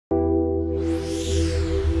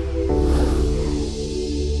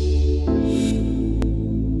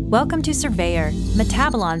Welcome to Surveyor,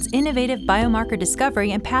 Metabolon's innovative biomarker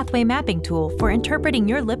discovery and pathway mapping tool for interpreting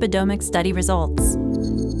your lipidomic study results.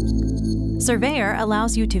 Surveyor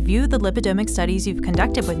allows you to view the lipidomic studies you've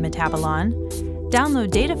conducted with Metabolon,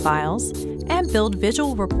 download data files, and build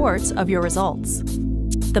visual reports of your results.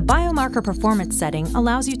 The biomarker performance setting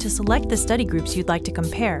allows you to select the study groups you'd like to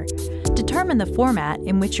compare, determine the format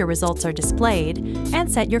in which your results are displayed,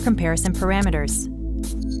 and set your comparison parameters.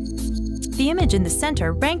 The image in the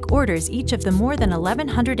center rank orders each of the more than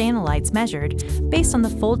 1,100 analytes measured based on the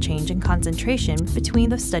fold change in concentration between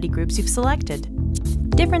the study groups you've selected.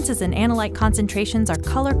 Differences in analyte concentrations are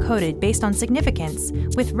color-coded based on significance,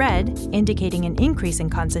 with red indicating an increase in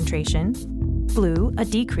concentration, blue a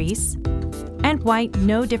decrease, and white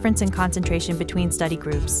no difference in concentration between study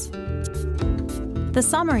groups. The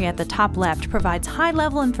summary at the top left provides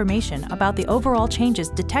high-level information about the overall changes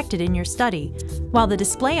detected in your study, while the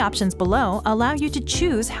display options below allow you to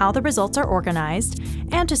choose how the results are organized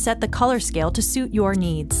and to set the color scale to suit your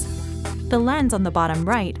needs. The lens on the bottom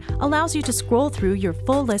right allows you to scroll through your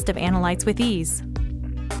full list of analytes with ease.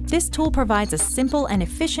 This tool provides a simple and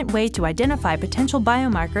efficient way to identify potential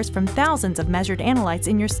biomarkers from thousands of measured analytes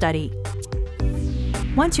in your study.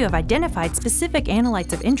 Once you have identified specific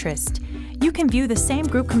analytes of interest, you can view the same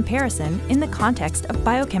group comparison in the context of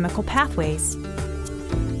biochemical pathways.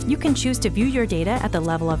 You can choose to view your data at the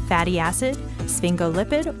level of fatty acid,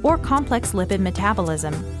 sphingolipid, or complex lipid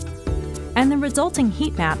metabolism. And the resulting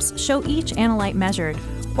heat maps show each analyte measured,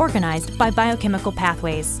 organized by biochemical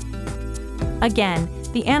pathways. Again,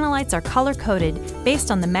 the analytes are color-coded based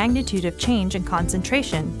on the magnitude of change in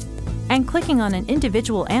concentration, and clicking on an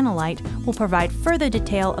individual analyte will provide further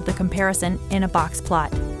detail of the comparison in a box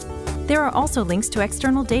plot. There are also links to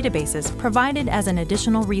external databases provided as an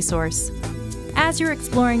additional resource. As you're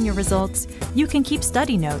exploring your results, you can keep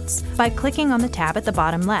study notes by clicking on the tab at the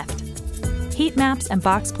bottom left. Heat maps and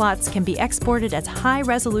box plots can be exported as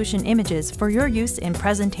high-resolution images for your use in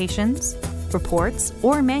presentations, reports,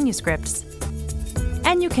 or manuscripts.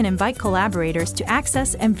 And you can invite collaborators to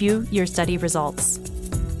access and view your study results.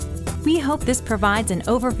 We hope this provides an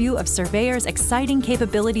overview of Surveyor's exciting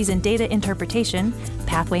capabilities in data interpretation,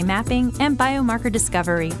 pathway mapping, and biomarker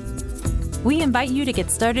discovery. We invite you to get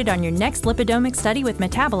started on your next lipidomic study with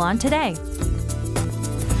Metabolon today.